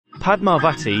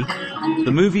Padmaavati,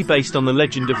 the movie based on the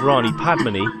legend of Rani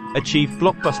Padmini, achieved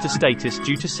blockbuster status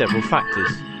due to several factors.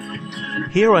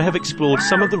 Here I have explored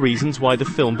some of the reasons why the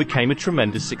film became a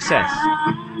tremendous success.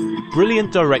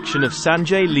 Brilliant direction of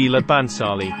Sanjay Leela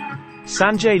Bhansali.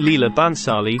 Sanjay Leela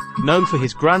Bhansali, known for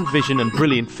his grand vision and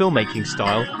brilliant filmmaking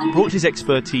style, brought his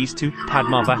expertise to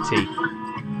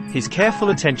Padmaavati. His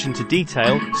careful attention to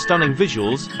detail, stunning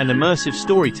visuals, and immersive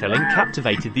storytelling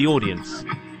captivated the audience.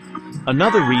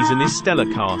 Another reason is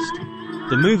stellar cast.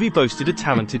 The movie boasted a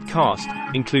talented cast,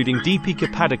 including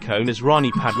Deepika Padukone as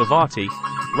Rani Padmaavati,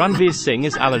 Ranveer Singh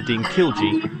as Alauddin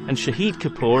Khilji, and Shahid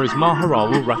Kapoor as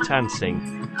Maharawal Ratan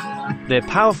Singh. Their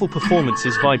powerful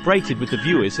performances vibrated with the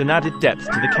viewers and added depth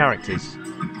to the characters.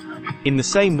 In the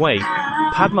same way,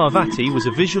 Padmaavati was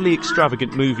a visually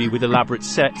extravagant movie with elaborate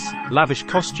sets, lavish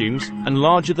costumes, and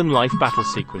larger-than-life battle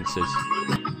sequences.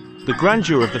 The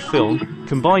grandeur of the film,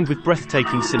 combined with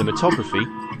breathtaking cinematography,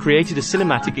 created a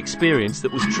cinematic experience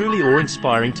that was truly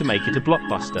awe-inspiring to make it a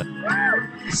blockbuster.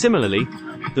 Similarly,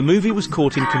 the movie was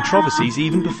caught in controversies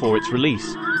even before its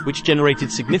release, which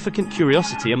generated significant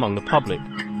curiosity among the public.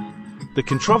 The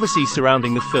controversies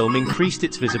surrounding the film increased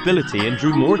its visibility and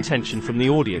drew more attention from the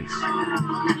audience.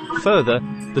 Further,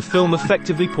 the film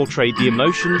effectively portrayed the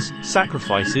emotions,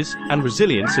 sacrifices, and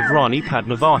resilience of Rani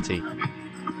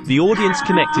Padmaavati. The audience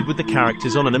connected with the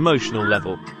characters on an emotional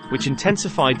level, which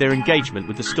intensified their engagement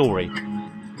with the story.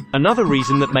 Another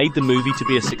reason that made the movie to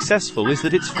be a successful is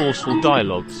that its forceful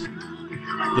dialogues.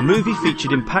 The movie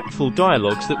featured impactful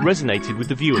dialogues that resonated with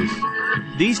the viewers.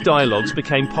 These dialogues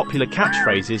became popular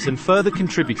catchphrases and further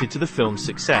contributed to the film's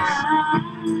success.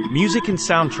 Music and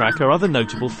soundtrack are other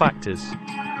notable factors.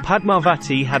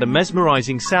 Padmaavati had a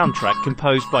mesmerizing soundtrack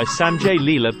composed by Sanjay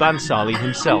Leela Bhansali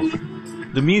himself.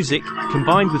 The music,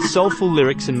 combined with soulful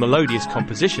lyrics and melodious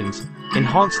compositions,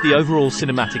 enhanced the overall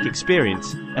cinematic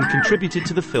experience and contributed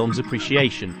to the film's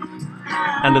appreciation.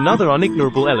 And another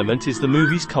unignorable element is the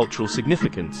movie's cultural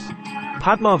significance.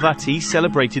 Padmaavati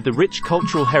celebrated the rich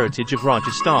cultural heritage of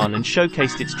Rajasthan and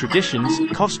showcased its traditions,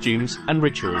 costumes, and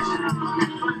rituals.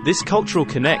 This cultural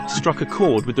connect struck a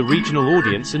chord with the regional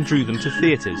audience and drew them to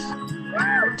theaters.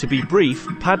 To be brief,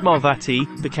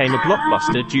 Padmaavati became a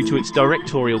blockbuster due to its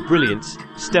directorial brilliance,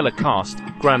 stellar cast,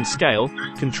 grand scale,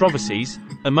 controversies,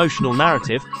 emotional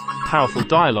narrative, powerful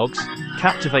dialogues,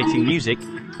 captivating music,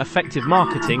 effective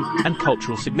marketing, and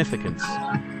cultural significance.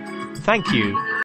 Thank you.